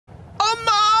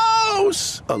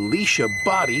close, Allicia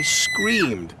Botti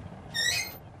screamed.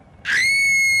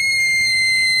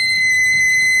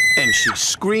 And she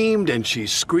screamed, and she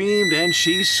screamed, and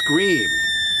she screamed.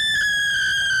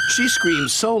 She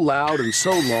screamed so loud and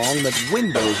so long that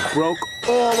windows broke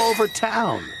all over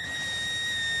town.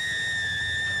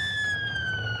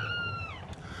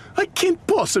 I can't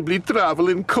possibly travel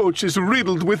in coaches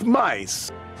riddled with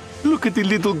mice. Look at the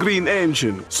little green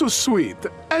engine, so sweet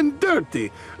and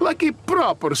dirty, like a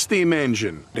proper steam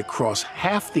engine. Across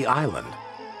half the island.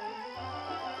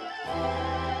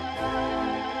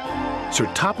 Sir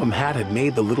Topham Hatt had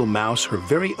made the little mouse her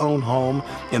very own home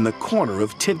in the corner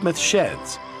of Tidmouth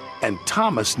Sheds, and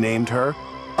Thomas named her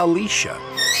Allicia.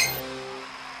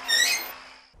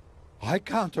 I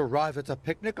can't arrive at a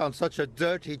picnic on such a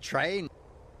dirty train.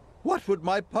 What would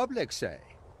my public say?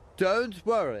 Don't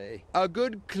worry, a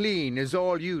good clean is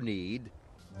all you need.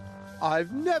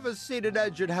 I've never seen an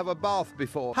engine have a bath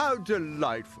before. How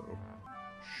delightful.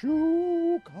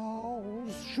 Shoo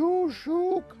cows, shoo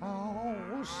shoo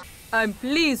cows. I'm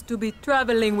pleased to be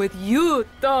traveling with you,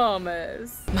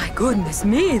 Thomas. My goodness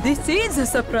me, this is a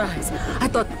surprise. I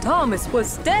thought Thomas was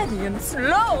steady and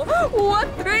slow. What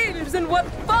thrills and what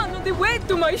fun on the way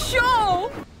to my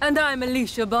show! And I'm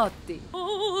Allicia Botti.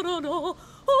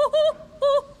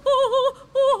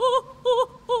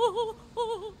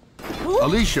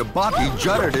 Allicia Botti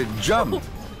juddered and jumped.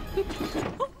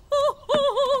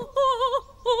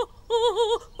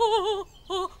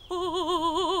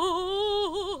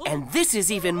 And this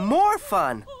is even more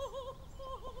fun.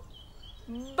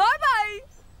 Bye-bye!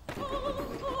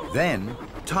 Then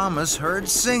Thomas heard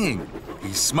singing.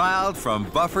 He smiled from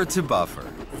buffer to buffer.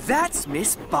 That's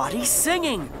Miss Botti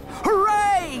singing.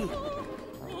 Hooray!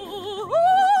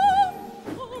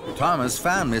 Thomas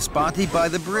found Miss Botti by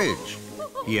the bridge.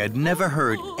 He had never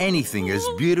heard anything as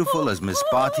beautiful as Miss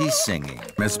Botti's singing.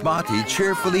 Miss Botti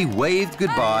cheerfully waved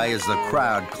goodbye as the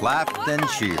crowd clapped and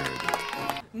cheered.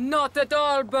 Not at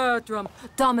all, Bertram.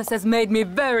 Thomas has made me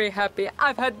very happy.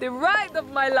 I've had the ride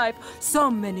of my life. So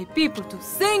many people to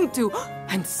sing to,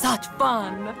 and such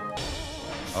fun.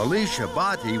 Allicia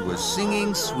Botti was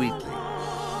singing sweetly.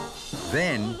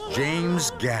 Then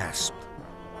James gasped.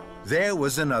 There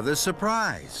was another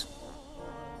surprise.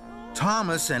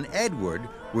 Thomas and Edward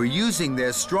were using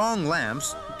their strong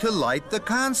lamps to light the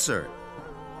concert.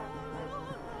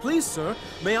 Please, sir,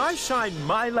 may I shine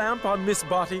my lamp on Miss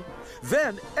Botti?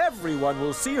 Then everyone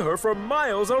will see her for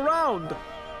miles around.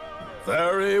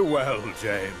 Very well,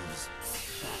 James.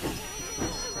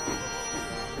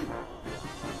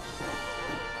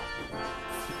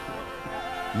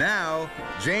 Now,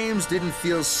 James didn't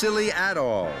feel silly at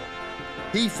all.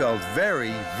 He felt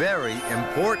very, very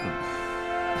important.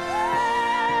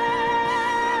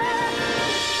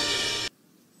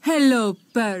 Hello,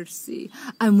 Percy.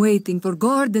 I'm waiting for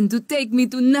Gordon to take me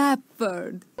to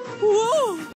Knapford. Whoa!